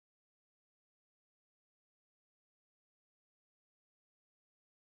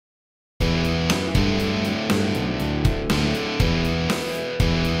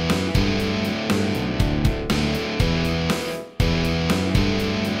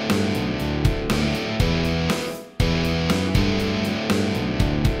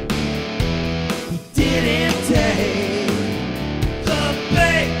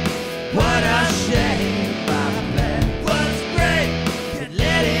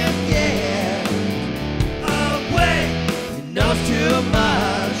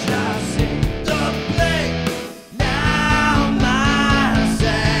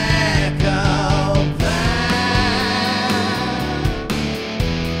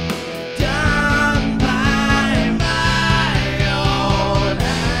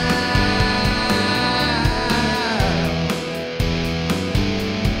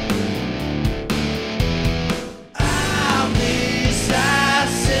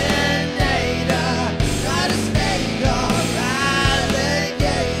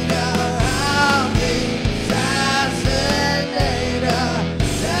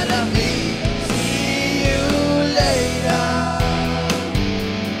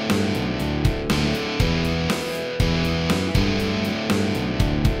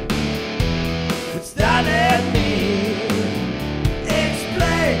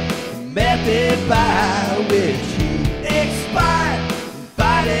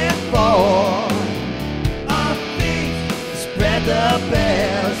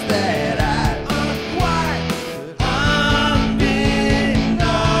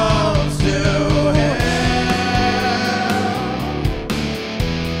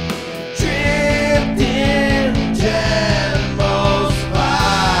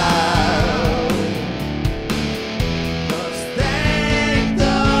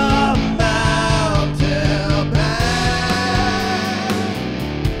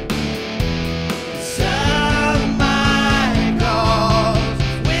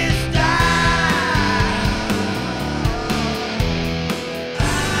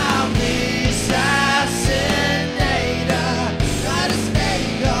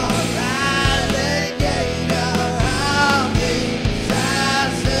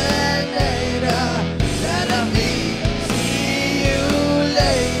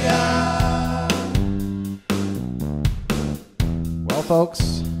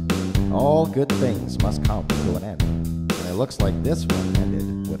folks, all good things must come to an end. And it looks like this one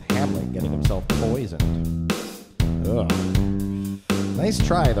ended with Hamlet getting himself poisoned. Ugh. Nice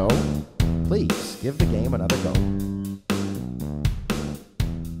try, though. Please give the game another go.